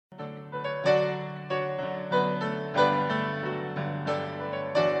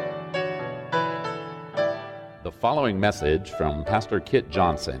following message from Pastor Kit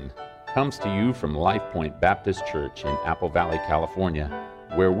Johnson comes to you from Life Point Baptist Church in Apple Valley, California,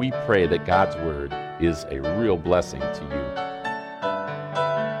 where we pray that God's Word is a real blessing to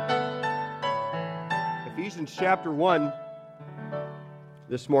you. Ephesians chapter 1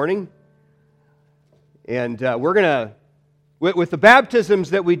 this morning. And we're going to, with the baptisms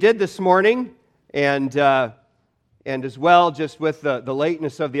that we did this morning, and as well, just with the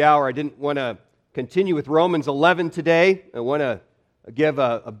lateness of the hour, I didn't want to continue with Romans 11 today. I want to give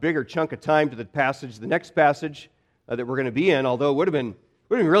a bigger chunk of time to the next passage that we're going to be in, although it would have been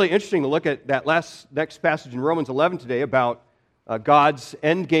really interesting to look at that next passage in Romans 11 today about God's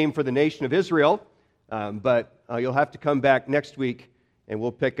end game for the nation of Israel. But you'll have to come back next week, and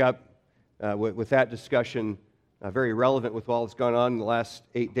we'll pick up with that discussion, very relevant with all that's gone on in the last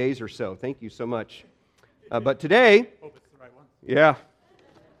 8 days or so. Thank you so much. But today, hope it's the right one. Yeah,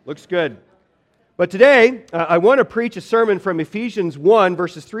 looks good. But today, I want to preach a sermon from Ephesians 1,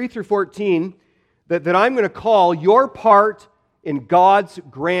 verses 3 through 14, that I'm going to call Your Part in God's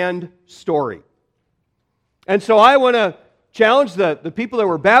Grand Story. And so I want to challenge the people that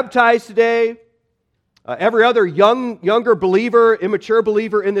were baptized today, every other younger believer, immature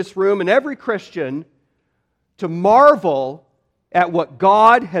believer in this room, and every Christian to marvel at what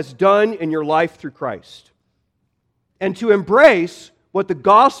God has done in your life through Christ, and to embrace what the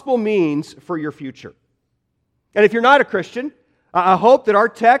gospel means for your future. And if you're not a Christian, I hope that our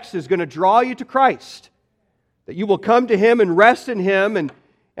text is going to draw you to Christ, that you will come to Him and rest in Him, and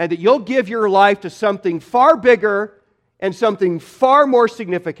that you'll give your life to something far bigger and something far more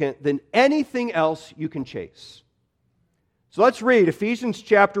significant than anything else you can chase. So let's read Ephesians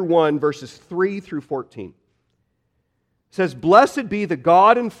chapter 1, verses 3 through 14. It says, "Blessed be the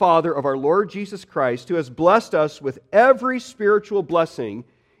God and Father of our Lord Jesus Christ, who has blessed us with every spiritual blessing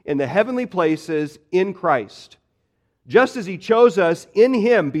in the heavenly places in Christ, just as He chose us in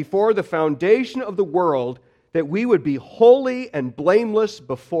Him before the foundation of the world, that we would be holy and blameless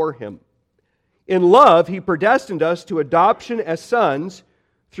before Him. In love, He predestined us to adoption as sons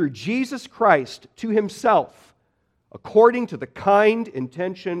through Jesus Christ to Himself, according to the kind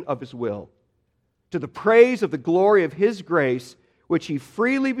intention of His will, to the praise of the glory of His grace, which He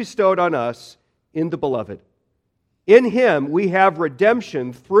freely bestowed on us in the Beloved. In Him we have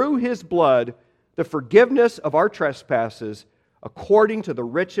redemption through His blood, the forgiveness of our trespasses, according to the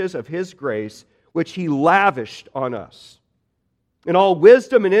riches of His grace, which He lavished on us. In all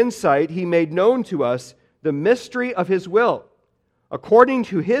wisdom and insight He made known to us the mystery of His will, according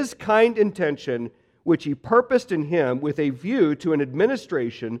to His kind intention, which He purposed in Him with a view to an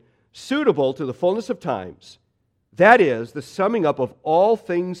administration suitable to the fullness of times, that is, the summing up of all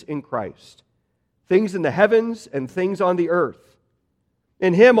things in Christ, things in the heavens and things on the earth.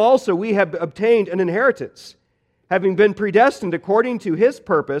 In Him also we have obtained an inheritance, having been predestined according to His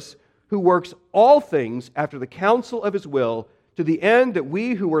purpose, who works all things after the counsel of His will, to the end that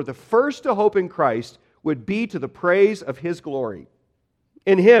we who were the first to hope in Christ would be to the praise of His glory.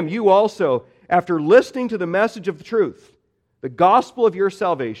 In Him you also, after listening to the message of the truth, the gospel of your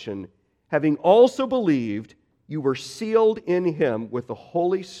salvation, having also believed, you were sealed in Him with the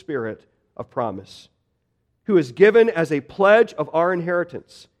Holy Spirit of promise, who is given as a pledge of our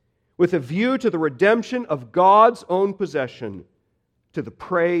inheritance, with a view to the redemption of God's own possession, to the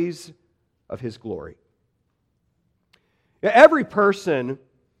praise of His glory." Now, every person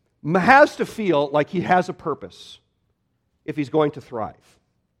has to feel like he has a purpose if he's going to thrive.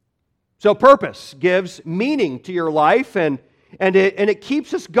 So purpose gives meaning to your life, and it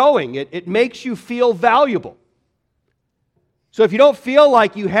keeps us going. It makes you feel valuable. So if you don't feel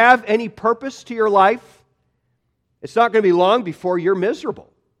like you have any purpose to your life, it's not going to be long before you're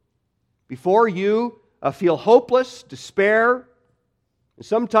miserable, before you feel hopeless, despair, and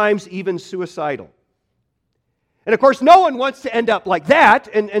sometimes even suicidal. And of course, no one wants to end up like that,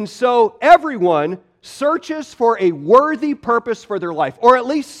 and so everyone searches for a worthy purpose for their life, or at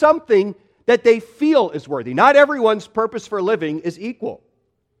least something that they feel is worthy. Not everyone's purpose for living is equal.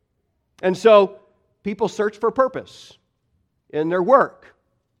 And so people search for purpose in their work,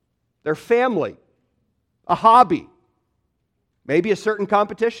 their family, a hobby, maybe a certain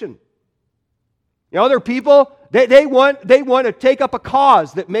competition. You know, other people, they want to take up a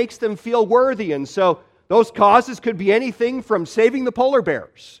cause that makes them feel worthy, and so those causes could be anything from saving the polar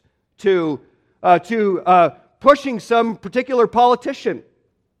bears to pushing some particular politician,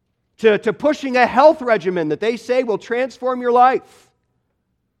 to pushing a health regimen that they say will transform your life,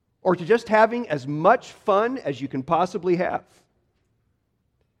 or to just having as much fun as you can possibly have.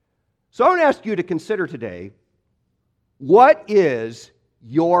 So I want to ask you to consider today, what is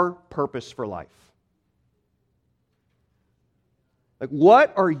your purpose for life? Like,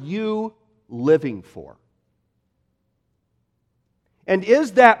 what are you living for? And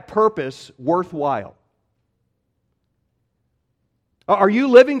is that purpose worthwhile? Are you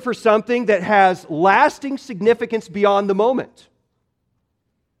living for something that has lasting significance beyond the moment?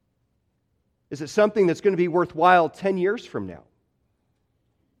 Is it something that's going to be worthwhile 10 years from now?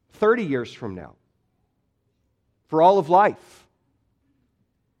 30 years from now? For all of life?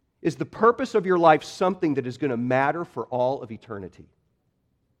 Is the purpose of your life something that is going to matter for all of eternity?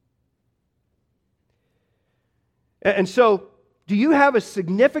 And so, do you have a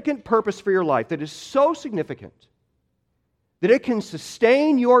significant purpose for your life that is so significant that it can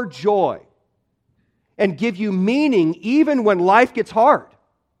sustain your joy and give you meaning even when life gets hard,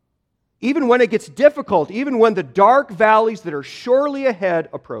 even when it gets difficult, even when the dark valleys that are surely ahead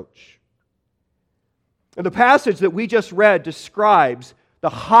approach? And the passage that we just read describes the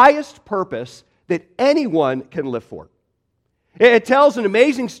highest purpose that anyone can live for. It tells an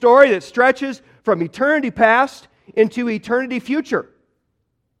amazing story that stretches from eternity past into eternity future.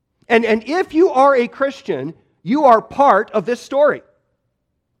 And if you are a Christian, you are part of this story.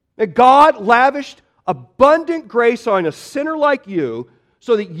 That God lavished abundant grace on a sinner like you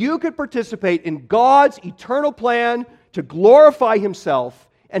so that you could participate in God's eternal plan to glorify Himself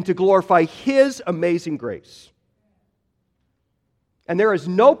and to glorify His amazing grace. And there is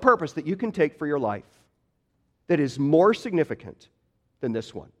no purpose that you can take for your life that is more significant than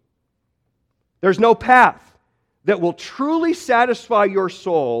this one. There's no path that will truly satisfy your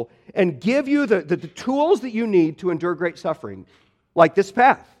soul and give you the tools that you need to endure great suffering like this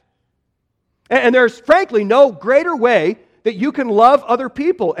path. And there's frankly no greater way that you can love other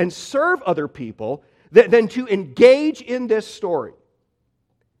people and serve other people than to engage in this story.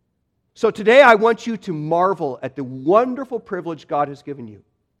 So today I want you to marvel at the wonderful privilege God has given you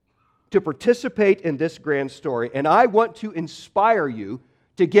to participate in this grand story. And I want to inspire you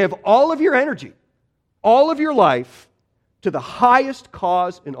to give all of your energy, all of your life, to the highest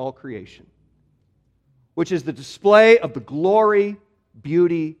cause in all creation, which is the display of the glory,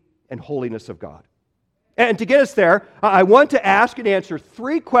 beauty, and holiness of God. And to get us there, I want to ask and answer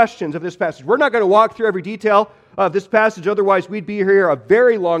 3 questions of this passage. We're not going to walk through every detail of this passage, otherwise we'd be here a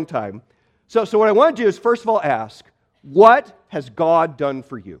very long time. So what I want to do is first of all ask, what has God done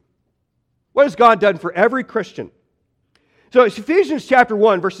for you? What has God done for every Christian? So it's Ephesians chapter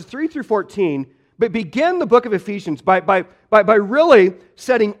 1, verses 3 through 14, but begin the book of Ephesians by really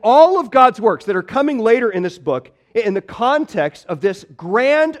setting all of God's works that are coming later in this book in the context of this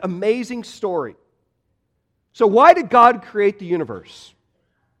grand, amazing story. So why did God create the universe?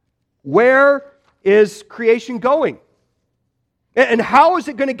 Where is creation going? And how is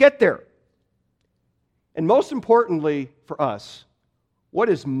it going to get there? And most importantly for us, what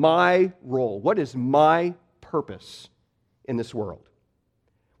is my role? What is my purpose in this world?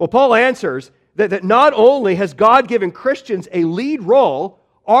 Well, Paul answers that not only has God given Christians a lead role,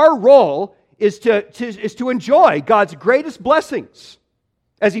 our role is to enjoy God's greatest blessings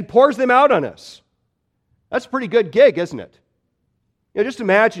as He pours them out on us. That's a pretty good gig, isn't it? You know, just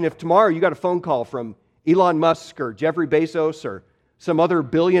imagine if tomorrow you got a phone call from Elon Musk or Jeffrey Bezos or some other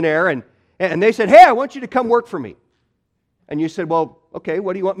billionaire, and they said, "Hey, I want you to come work for me." And you said, "Well, okay,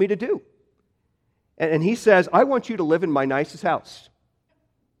 what do you want me to do?" And he says, "I want you to live in my nicest house.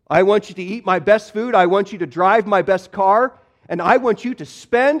 I want you to eat my best food. I want you to drive my best car. And I want you to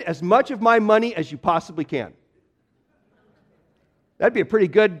spend as much of my money as you possibly can." That'd be a pretty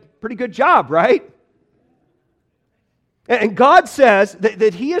good job, right? And God says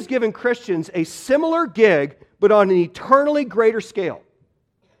that He has given Christians a similar gig, but on an eternally greater scale.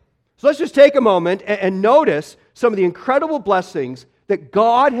 So let's just take a moment and notice some of the incredible blessings that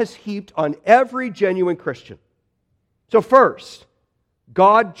God has heaped on every genuine Christian. So first,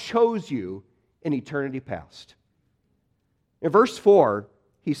 God chose you in eternity past. In verse 4,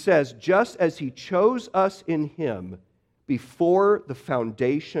 he says, "Just as He chose us in Him before the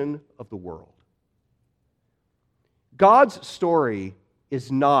foundation of the world." God's story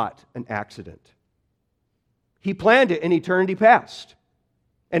is not an accident. He planned it in eternity past,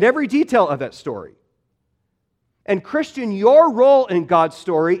 and every detail of that story. And Christian, your role in God's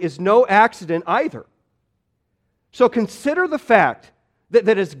story is no accident either. So consider the fact that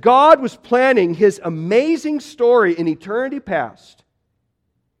as God was planning His amazing story in eternity past,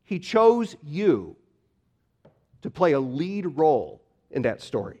 He chose you to play a lead role in that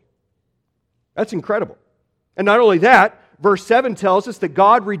story. That's incredible. And not only that, verse 7 tells us that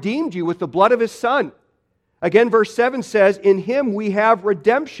God redeemed you with the blood of His Son. Again, verse 7 says, "In Him we have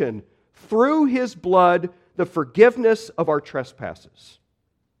redemption, through His blood, the forgiveness of our trespasses."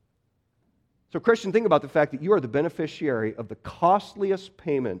 So, Christian, think about the fact that you are the beneficiary of the costliest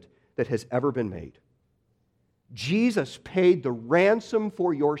payment that has ever been made. Jesus paid the ransom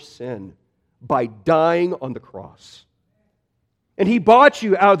for your sin by dying on the cross. And He bought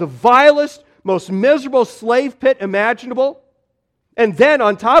you out of the vilest, most miserable slave pit imaginable. And then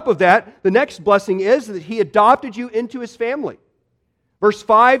on top of that, the next blessing is that He adopted you into His family. Verse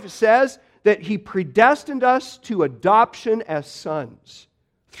 5 says that He predestined us to adoption as sons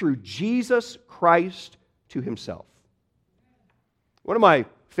through Jesus Christ to Himself. One of my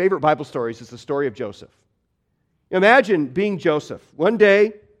favorite Bible stories is the story of Joseph. Imagine being Joseph. One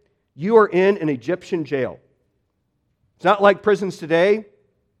day, you are in an Egyptian jail. It's not like prisons today.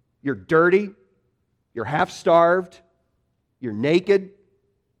 You're dirty, you're half-starved, you're naked,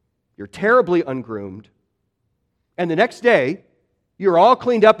 you're terribly ungroomed. And the next day, you're all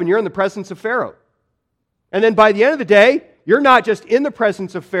cleaned up and you're in the presence of Pharaoh. And then by the end of the day, you're not just in the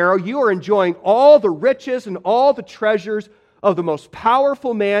presence of Pharaoh, you are enjoying all the riches and all the treasures of the most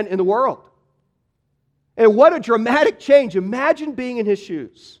powerful man in the world. And what a dramatic change. Imagine being in his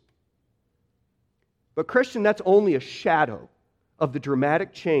shoes. But Christian, that's only a shadow of the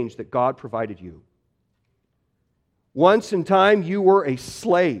dramatic change that God provided you. Once in time, you were a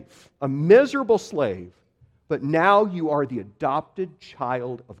slave, a miserable slave, but now you are the adopted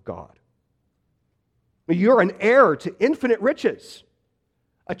child of God. You're an heir to infinite riches,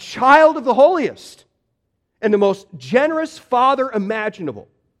 a child of the holiest, and the most generous father imaginable.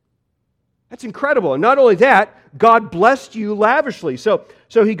 That's incredible. And not only that, God blessed you lavishly. So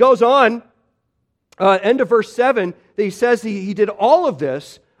he goes on, end of verse 7, that he says he did all of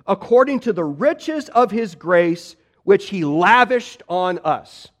this according to the riches of His grace, which He lavished on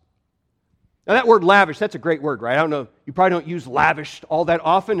us. Now that word lavish, that's a great word, right? I don't know, you probably don't use lavished all that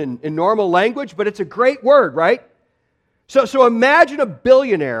often in normal language, but it's a great word, right? So imagine a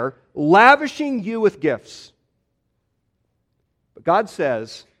billionaire lavishing you with gifts. But God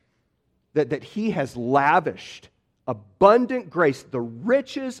says that He has lavished abundant grace, the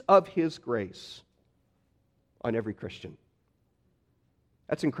riches of His grace, on every Christian.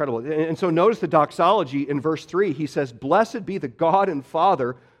 That's incredible. And so notice the doxology in verse 3. He says, "Blessed be the God and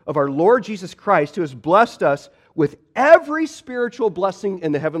Father of our Lord Jesus Christ, who has blessed us with every spiritual blessing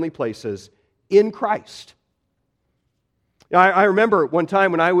in the heavenly places in Christ." Now, I remember one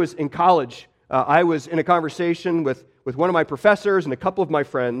time when I was in college, I was in a conversation with one of my professors and a couple of my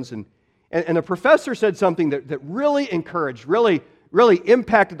friends, and the professor said something that really encouraged, really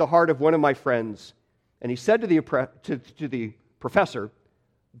impacted the heart of one of my friends. And he said to the professor,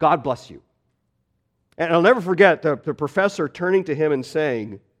 "God bless you." And I'll never forget the professor turning to him and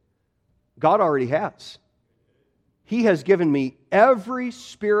saying, "God already has. He has given me every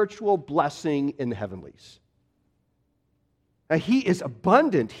spiritual blessing in the heavenlies." Now, He is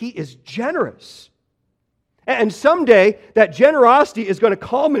abundant. He is generous. And someday, that generosity is going to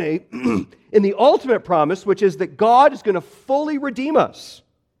culminate in the ultimate promise, which is that God is going to fully redeem us.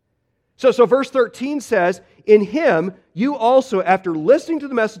 So verse 13 says, "In Him you also, after listening to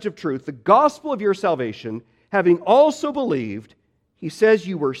the message of truth, the gospel of your salvation, having also believed," he says,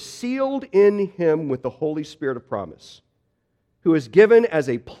 "you were sealed in Him with the Holy Spirit of promise, who is given as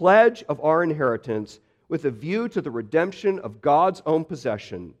a pledge of our inheritance with a view to the redemption of God's own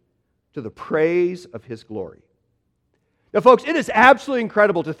possession, to the praise of His glory." Now, folks, it is absolutely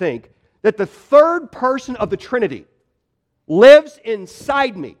incredible to think that the third person of the Trinity lives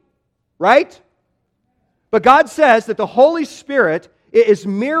inside me, right? But God says that the Holy Spirit is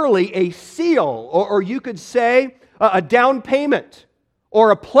merely a seal, or you could say a down payment,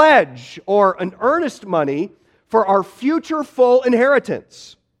 or a pledge, or an earnest money for our future full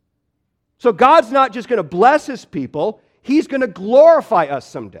inheritance. So God's not just going to bless His people, He's going to glorify us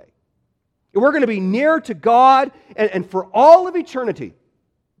someday. And we're going to be near to God, and for all of eternity,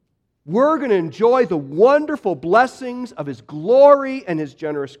 we're going to enjoy the wonderful blessings of His glory and His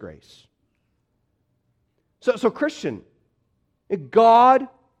generous grace. So Christian, God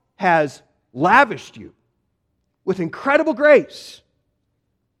has lavished you with incredible grace.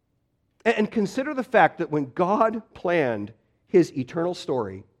 And consider the fact that when God planned His eternal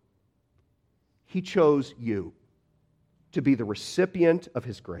story, He chose you to be the recipient of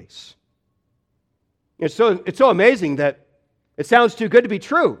His grace. It's so amazing that it sounds too good to be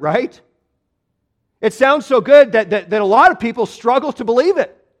true, right? It sounds so good that a lot of people struggle to believe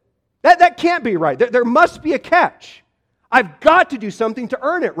it. That can't be right. There must be a catch. I've got to do something to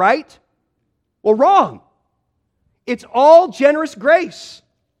earn it, right? Well, wrong. It's all generous grace.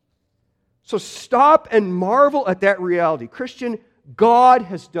 So stop and marvel at that reality. Christian, God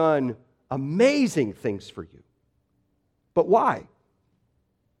has done amazing things for you. But why?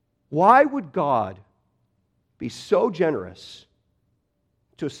 Why would God be so generous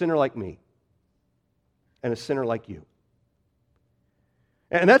to a sinner like me and a sinner like you?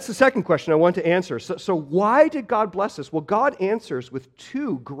 And that's the second question I want to answer. So why did God bless us? Well, God answers with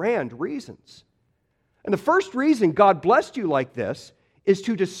two grand reasons. And the first reason God blessed you like this is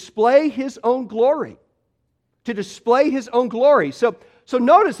to display His own glory. To display His own glory. So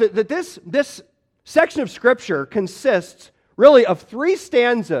notice that this section of Scripture consists really of three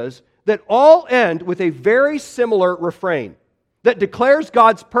stanzas that all end with a very similar refrain that declares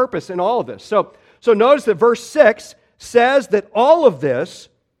God's purpose in all of this. So notice that verse 6 says that all of this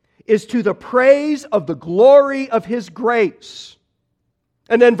is to the praise of the glory of His grace.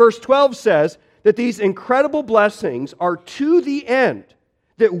 And then verse 12 says that these incredible blessings are to the end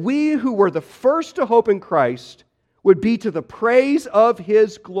that we who were the first to hope in Christ would be to the praise of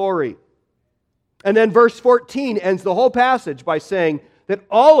His glory. And then verse 14 ends the whole passage by saying that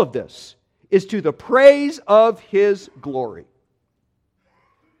all of this is to the praise of His glory.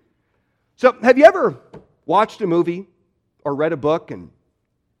 So, have you ever watched a movie or read a book and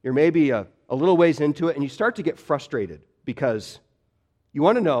you're maybe a little ways into it and you start to get frustrated because you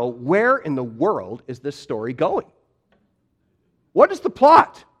want to know, where in the world is this story going? What is the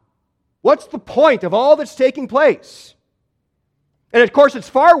plot? What's the point of all that's taking place? And of course, it's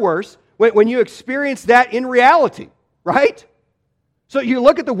far worse when you experience that in reality, right? So you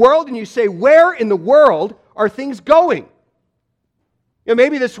look at the world and you say, where in the world are things going? You know,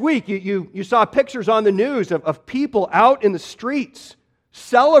 maybe this week you saw pictures on the news of people out in the streets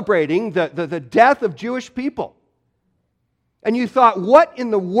celebrating the death of Jewish people. And you thought, what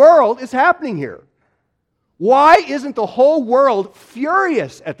in the world is happening here? Why isn't the whole world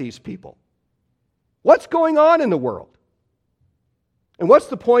furious at these people? What's going on in the world? And what's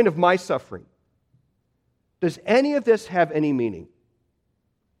the point of my suffering? Does any of this have any meaning?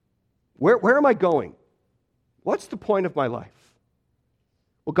 Where am I going? What's the point of my life?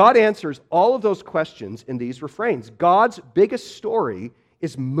 Well, God answers all of those questions in these refrains. God's biggest story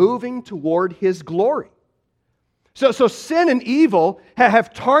is moving toward His glory. So sin and evil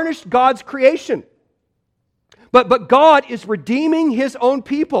have tarnished God's creation. But God is redeeming His own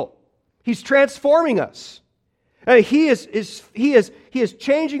people. He's transforming us. He is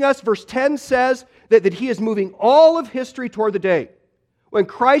changing us. Verse 10 says that He is moving all of history toward the day when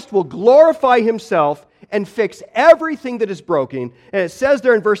Christ will glorify Himself and fix everything that is broken. And it says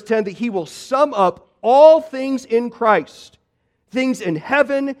there in verse 10 that He will sum up all things in Christ, things in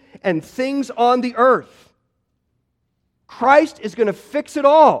heaven and things on the earth. Christ is going to fix it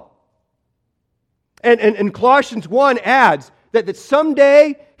all. And Colossians 1 adds that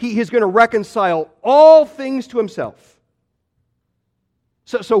someday He is going to reconcile all things to Himself.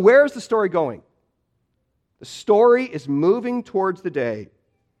 So where is the story going? The story is moving towards the day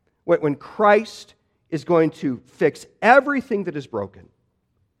when Christ is going to fix everything that is broken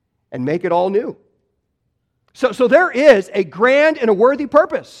and make it all new. So there is a grand and a worthy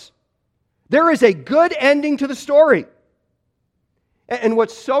purpose. There is a good ending to the story. And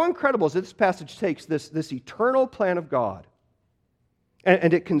what's so incredible is that this passage takes this eternal plan of God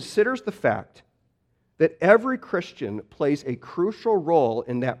and it considers the fact that every Christian plays a crucial role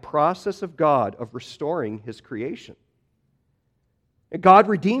in that process of God of restoring His creation. God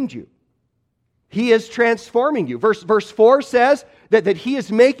redeemed you. He is transforming you. Verse 4 says that He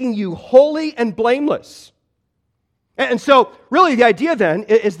is making you holy and blameless. And so, really, the idea then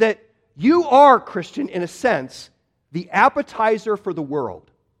is that you are, Christian, in a sense, the appetizer for the world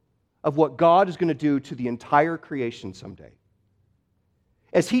of what God is going to do to the entire creation someday.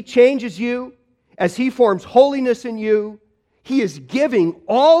 As He changes you, as He forms holiness in you, He is giving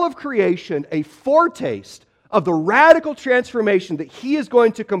all of creation a foretaste of the radical transformation that He is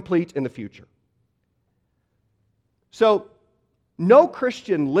going to complete in the future. So, no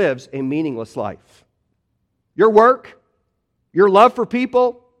Christian lives a meaningless life. Your work, your love for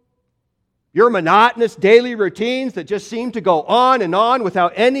people, your monotonous daily routines that just seem to go on and on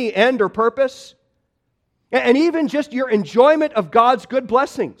without any end or purpose, and even just your enjoyment of God's good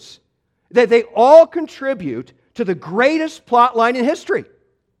blessings, that they all contribute to the greatest plot line in history.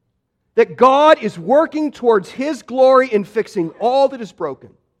 That God is working towards His glory in fixing all that is broken.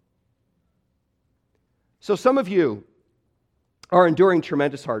 So some of you are enduring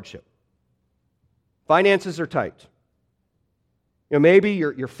tremendous hardship. Finances are tight. You know, maybe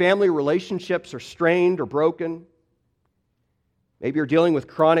your family relationships are strained or broken. Maybe you're dealing with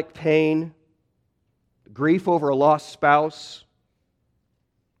chronic pain, grief over a lost spouse,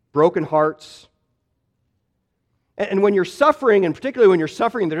 broken hearts. And when you're suffering, and particularly when you're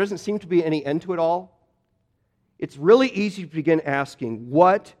suffering, there doesn't seem to be any end to it all, it's really easy to begin asking,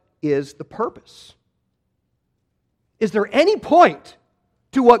 what is the purpose? Is there any point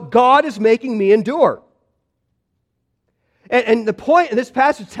to what God is making me endure? And the point in this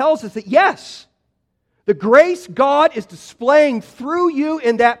passage tells us that yes, the grace God is displaying through you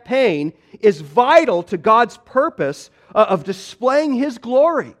in that pain is vital to God's purpose of displaying His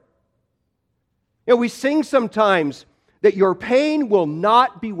glory. You know, we sing sometimes that your pain will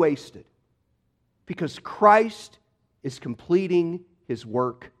not be wasted because Christ is completing His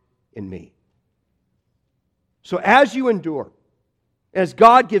work in me. So as you endure, as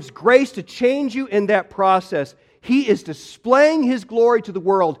God gives grace to change you in that process, He is displaying His glory to the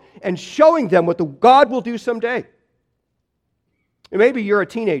world and showing them what God will do someday. And maybe you're a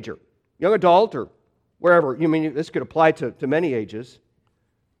teenager, young adult, or wherever. I mean, this could apply to many ages.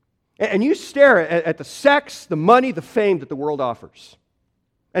 And you stare at the sex, the money, the fame that the world offers.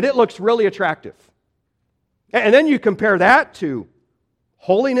 And it looks really attractive. And then you compare that to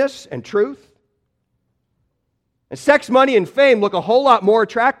holiness and truth. And sex, money, and fame look a whole lot more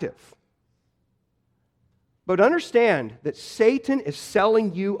attractive. But understand that Satan is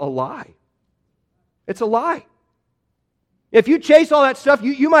selling you a lie. It's a lie. If you chase all that stuff,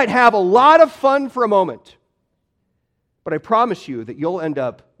 you might have a lot of fun for a moment. But I promise you that you'll end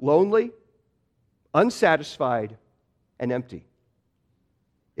up lonely, unsatisfied, and empty.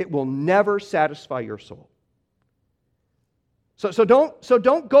 It will never satisfy your soul. So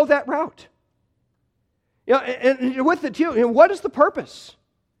don't go that route. You know, and with it too, what is the purpose?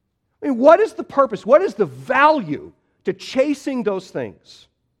 I mean, what is the purpose? What is the value to chasing those things?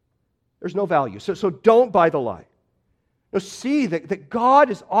 There's no value. So don't buy the lie. No, see that God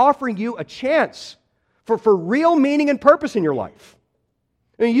is offering you a chance for real meaning and purpose in your life.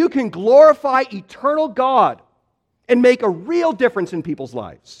 I mean, you can glorify eternal God and make a real difference in people's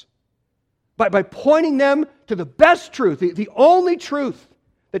lives by pointing them to the best truth, the only truth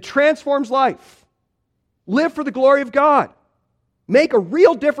that transforms life. Live for the glory of God. Make a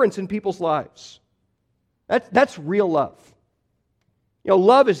real difference in people's lives. That's real love. You know,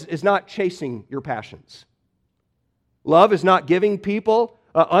 love is not chasing your passions. Love is not giving people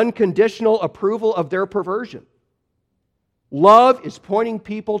unconditional approval of their perversion. Love is pointing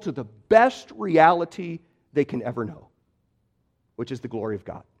people to the best reality they can ever know, which is the glory of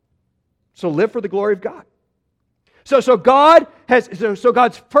God. So live for the glory of God. So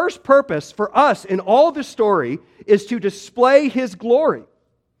God's first purpose for us in all this story is to display His glory.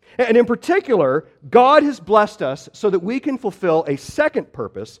 And in particular, God has blessed us so that we can fulfill a second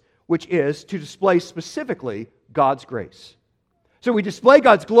purpose, which is to display specifically God's grace. So we display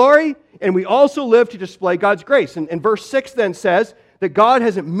God's glory, and we also live to display God's grace. And verse 6 then says that God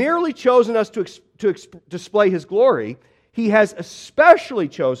hasn't merely chosen us to display His glory, He has especially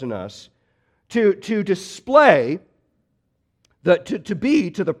chosen us to display, to be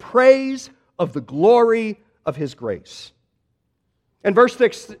to the praise of the glory of His grace. And verse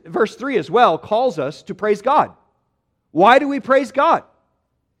 3 as well calls us to praise God. Why do we praise God?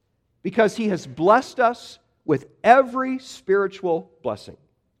 Because He has blessed us with every spiritual blessing.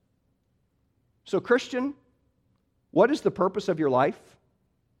 So, Christian, what is the purpose of your life?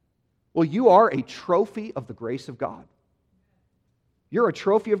 Well, you are a trophy of the grace of God. You're a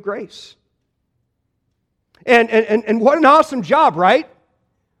trophy of grace. And what an awesome job, right?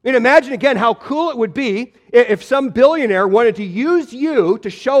 I mean, imagine again how cool it would be if some billionaire wanted to use you to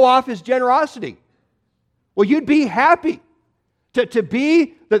show off his generosity. Well, you'd be happy to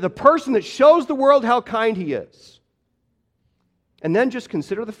be the person that shows the world how kind he is. And then just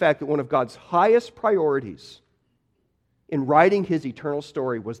consider the fact that one of God's highest priorities in writing His eternal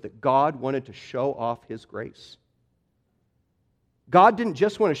story was that God wanted to show off His grace. God didn't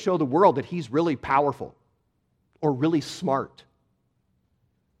just want to show the world that He's really powerful or really smart.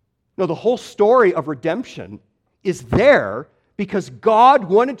 No, the whole story of redemption is there because God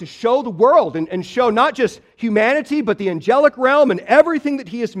wanted to show the world and show not just humanity, but the angelic realm and everything that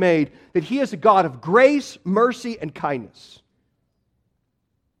He has made, that He is a God of grace, mercy, and kindness.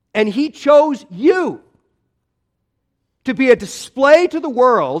 And He chose you to be a display to the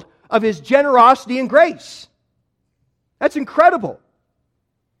world of His generosity and grace. That's incredible.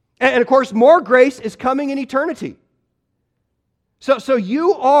 And of course, more grace is coming in eternity. So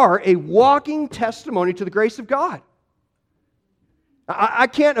you are a walking testimony to the grace of God. I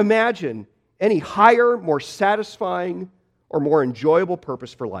can't imagine any higher, more satisfying, or more enjoyable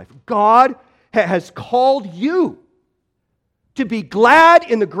purpose for life. God has called you to be glad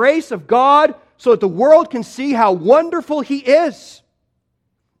in the grace of God so that the world can see how wonderful He is,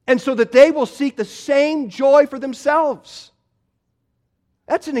 and so that they will seek the same joy for themselves.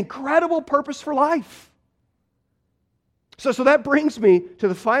 That's an incredible purpose for life. So that brings me to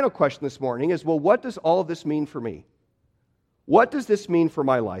the final question this morning is, well, what does all of this mean for me? What does this mean for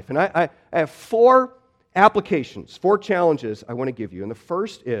my life? And I have 4 applications, 4 challenges I want to give you. And the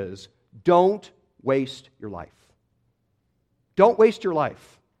first is, don't waste your life. Don't waste your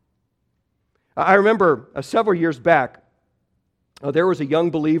life. I remember several years back, there was a young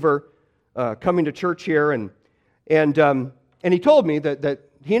believer coming to church here, and he told me that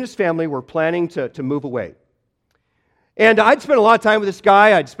he and his family were planning to move away. And I'd spent a lot of time with this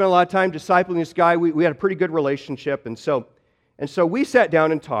guy. I'd spent a lot of time discipling this guy. We had a pretty good relationship, and so we sat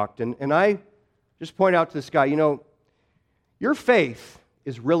down and talked, and I just pointed out to this guy, your faith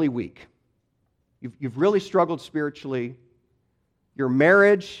is really weak. You've really struggled spiritually. Your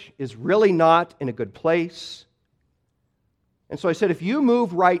marriage is really not in a good place. And so I said, if you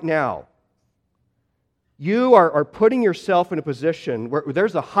move right now, you are putting yourself in a position where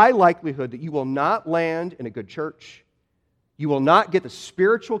there's a high likelihood that you will not land in a good church. You will not get the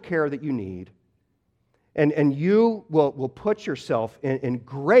spiritual care that you need. And you will put yourself in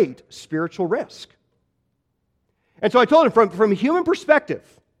great spiritual risk. And so I told him, from a human perspective,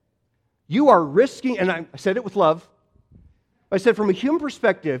 you are risking, and I said it with love, I said, from a human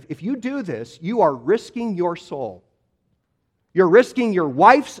perspective, if you do this, you are risking your soul. You're risking your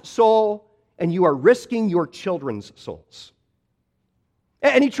wife's soul, and you are risking your children's souls.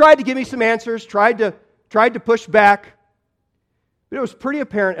 And he tried to give me some answers, tried to push back, but it was pretty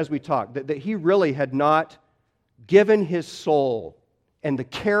apparent as we talked that he really had not given his soul and the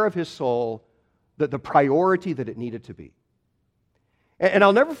care of his soul the priority that it needed to be. And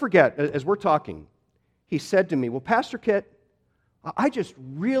I'll never forget, as we're talking, he said to me, well, Pastor Kit, I just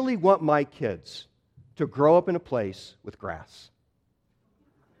really want my kids to grow up in a place with grass.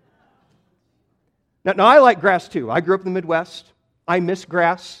 Now I like grass too. I grew up in the Midwest. I miss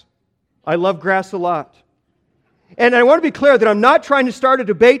grass. I love grass a lot. And I want to be clear that I'm not trying to start a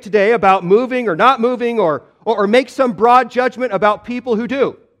debate today about moving or not moving or make some broad judgment about people who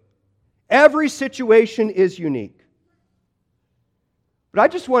do. Every situation is unique. But I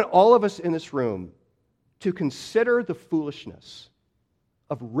just want all of us in this room to consider the foolishness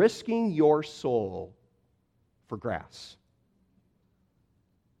of risking your soul for grass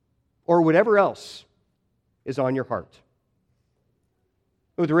or whatever else is on your heart.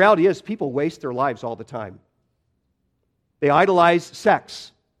 But the reality is, people waste their lives all the time. They idolize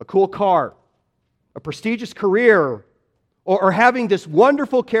sex, a cool car, a prestigious career, or having this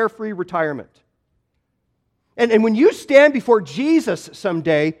wonderful carefree retirement. And when you stand before Jesus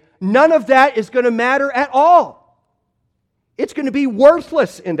someday, none of that is going to matter at all. It's going to be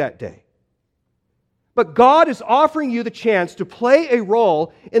worthless in that day. But God is offering you the chance to play a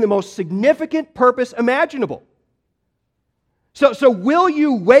role in the most significant purpose imaginable. So will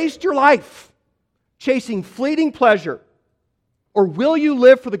you waste your life chasing fleeting pleasure, or will you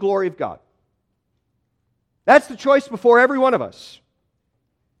live for the glory of God? That's the choice before every one of us.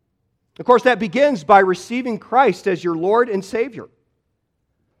 Of course, that begins by receiving Christ as your Lord and Savior.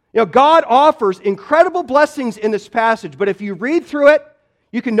 God offers incredible blessings in this passage, but if you read through it,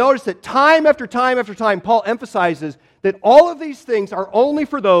 you can notice that time after time after time, Paul emphasizes that all of these things are only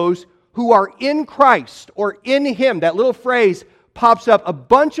for those who are in Christ or in Him. That little phrase pops up a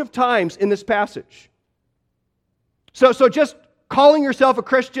bunch of times in this passage. So just calling yourself a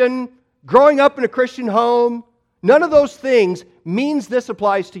Christian, growing up in a Christian home, none of those things means this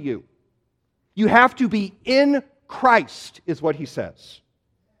applies to you. You have to be in Christ, is what he says.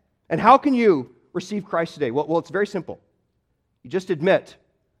 And how can you receive Christ today? Well, it's very simple. You just admit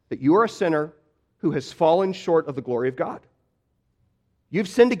that you are a sinner who has fallen short of the glory of God. You've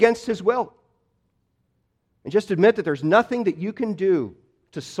sinned against His will. And just admit that there's nothing that you can do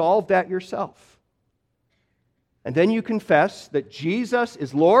to solve that yourself. And then you confess that Jesus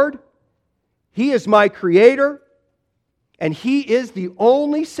is Lord, He is my Creator, and He is the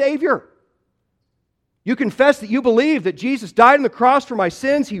only Savior. You confess that you believe that Jesus died on the cross for my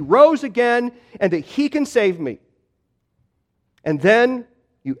sins, He rose again, and that He can save me. And then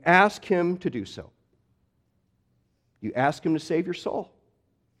you ask Him to do so. You ask Him to save your soul.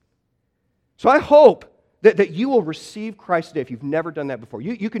 So I hope that you will receive Christ today if you've never done that before.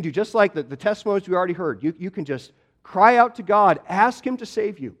 You can do just like the testimonies we already heard. You can just cry out to God, ask Him to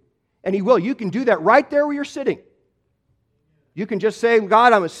save you, and He will. You can do that right there where you're sitting. You can just say,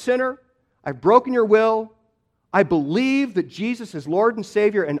 God, I'm a sinner. I've broken your will. I believe that Jesus is Lord and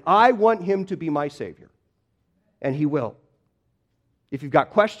Savior, and I want Him to be my Savior. And He will. If you've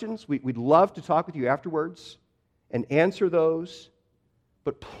got questions, we'd love to talk with you afterwards and answer those,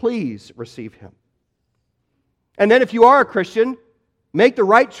 but please receive Him. And then if you are a Christian, make the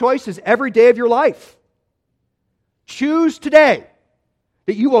right choices every day of your life. Choose today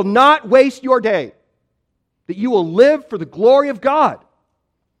that you will not waste your day, that you will live for the glory of God,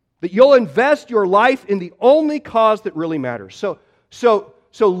 that you'll invest your life in the only cause that really matters. So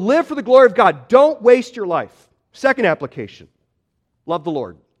live for the glory of God. Don't waste your life. Second application, love the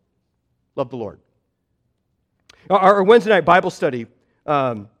Lord. Love the Lord. Our Wednesday night Bible study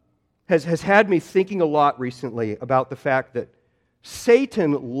has had me thinking a lot recently about the fact that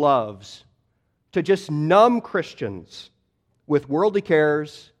Satan loves to just numb Christians with worldly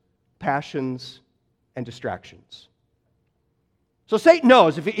cares, passions, and distractions. So Satan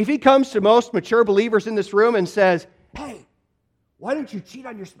knows if he comes to most mature believers in this room and says, hey, why don't you cheat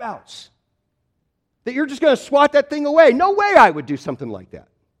on your spouse? That you're just going to swat that thing away. No way I would do something like that.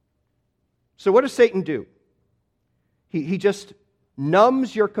 So what does Satan do? He just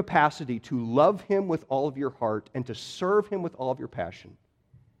numbs your capacity to love him with all of your heart and to serve him with all of your passion.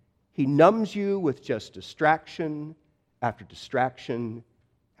 He numbs you with just distraction after distraction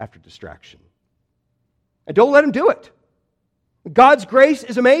after distraction. And don't let him do it. God's grace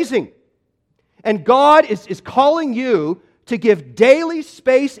is amazing. And God is calling you to give daily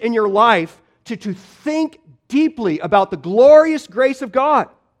space in your life to think deeply about the glorious grace of God.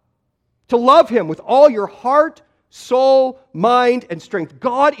 To love him with all your heart, soul, mind, and strength.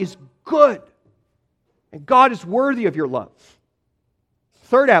 God is good. And God is worthy of your love.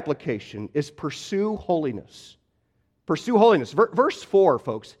 Third application is pursue holiness. Pursue holiness. Verse 4,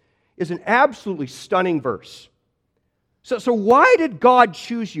 folks, is an absolutely stunning verse. So why did God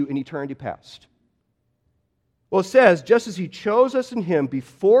choose you in eternity past? Well, it says, just as he chose us in him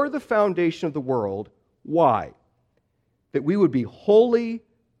before the foundation of the world. Why? That we would be holy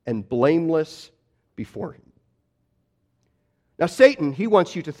and blameless before him. Now, Satan, he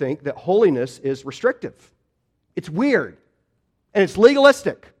wants you to think that holiness is restrictive. It's weird. And it's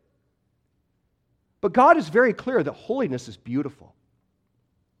legalistic. But God is very clear that holiness is beautiful.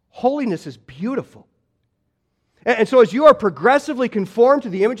 Holiness is beautiful. And so as you are progressively conformed to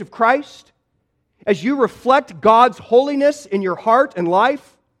the image of Christ, as you reflect God's holiness in your heart and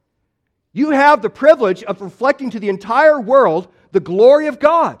life, you have the privilege of reflecting to the entire world the glory of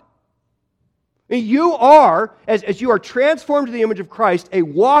God. You are, as you are transformed to the image of Christ, a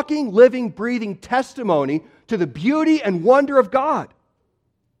walking, living, breathing testimony to the beauty and wonder of God.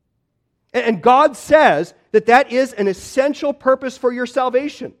 And God says that that is an essential purpose for your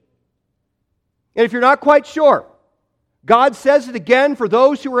salvation. And if you're not quite sure, God says it again for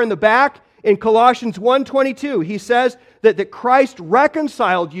those who are in the back in Colossians 1:22. He says that Christ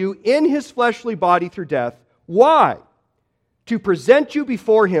reconciled you in his fleshly body through death. Why? To present you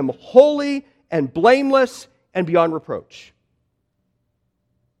before him holy and blameless and beyond reproach.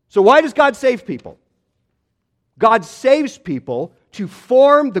 So why does God save people? God saves people to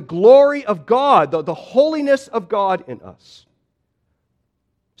form the glory of God, the holiness of God in us.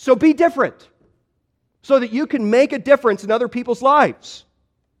 So be different, so that you can make a difference in other people's lives.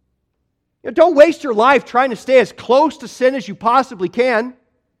 Don't waste your life trying to stay as close to sin as you possibly can.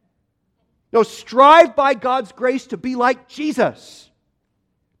 No, strive by God's grace to be like Jesus,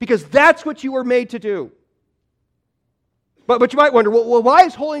 because that's what you were made to do. But you might wonder, well, why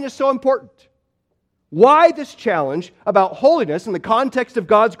is holiness so important? Why this challenge about holiness in the context of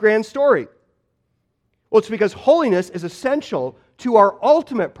God's grand story? Well, it's because holiness is essential to our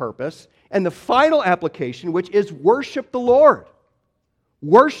ultimate purpose and the final application, which is worship the Lord.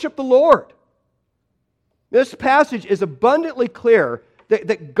 Worship the Lord. This passage is abundantly clear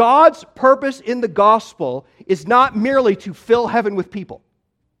that God's purpose in the gospel is not merely to fill heaven with people.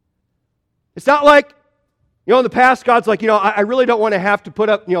 It's not like, in the past, God's like, I really don't want to have to put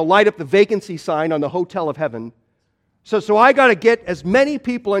up, light up the vacancy sign on the hotel of heaven. So I got to get as many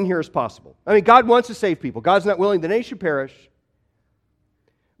people in here as possible. I mean, God wants to save people. God's not willing that any should perish.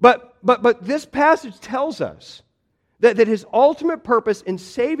 But this passage tells us that his ultimate purpose in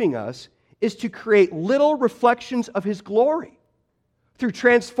saving us is to create little reflections of his glory through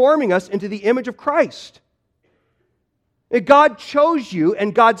transforming us into the image of Christ. God chose you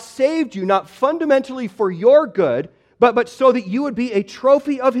and God saved you not fundamentally for your good, but so that you would be a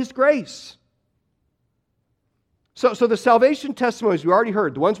trophy of his grace. So the salvation testimonies we already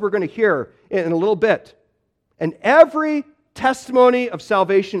heard, the ones we're going to hear in a little bit, and every testimony of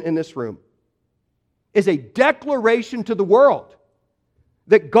salvation in this room is a declaration to the world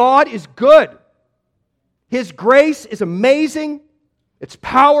that God is good. His grace is amazing, it's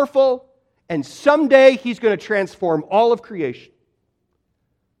powerful, and someday he's going to transform all of creation.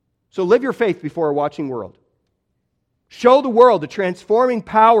 So live your faith before a watching world. Show the world the transforming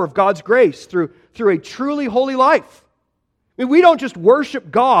power of God's grace through a truly holy life. I mean, we don't just worship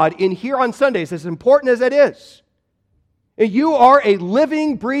God in here on Sundays, as important as that is. You are a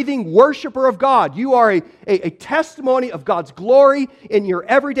living, breathing worshiper of God. You are a testimony of God's glory in your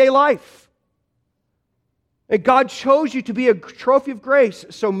everyday life. And God chose you to be a trophy of grace,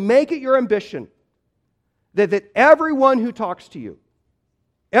 so make it your ambition that everyone who talks to you,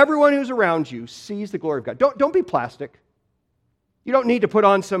 everyone who's around you, sees the glory of God. Don't be plastic. You don't need to put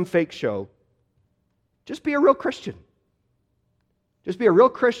on some fake show. Just be a real Christian. Just be a real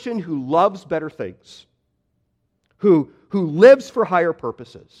Christian who loves better things, who lives for higher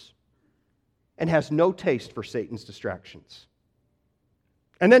purposes, and has no taste for Satan's distractions.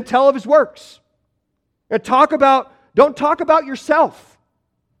 And then tell of his works. And don't talk about yourself.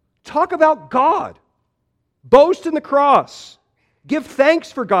 Talk about God. Boast in the cross. Give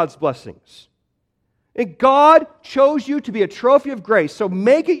thanks for God's blessings. And God chose you to be a trophy of grace, so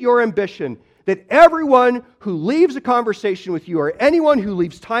make it your ambition that everyone who leaves a conversation with you or anyone who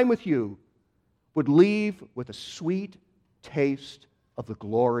leaves time with you would leave with a sweet taste of the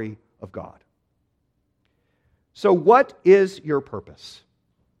glory of God. So what is your purpose?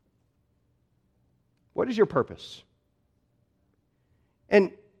 What is your purpose?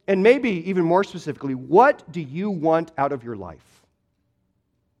 And maybe even more specifically, what do you want out of your life?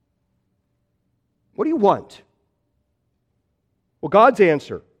 What do you want? Well, God's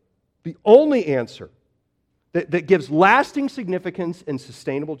answer, the only answer that gives lasting significance and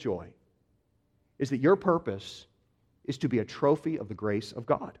sustainable joy, is that your purpose is to be a trophy of the grace of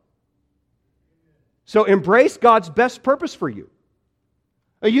God. So embrace God's best purpose for you.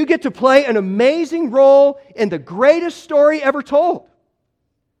 You get to play an amazing role in the greatest story ever told.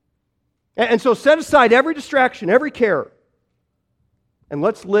 And so set aside every distraction, every care, and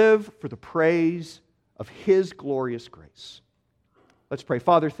let's live for the praise of His glorious grace. Let's pray.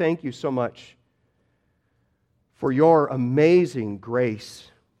 Father, thank you so much for your amazing grace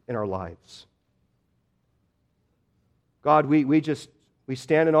in our lives. God, we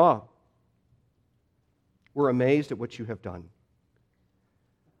stand in awe. We're amazed at what you have done.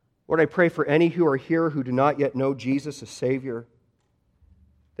 Lord, I pray for any who are here who do not yet know Jesus as Savior,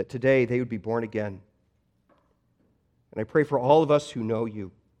 that today they would be born again. And I pray for all of us who know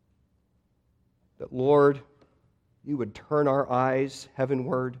you, that, Lord, you would turn our eyes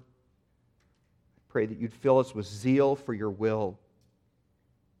heavenward. I pray that you'd fill us with zeal for your will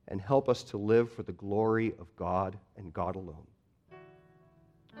and help us to live for the glory of God and God alone.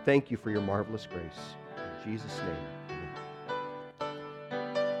 Thank you for your marvelous grace. In Jesus' name.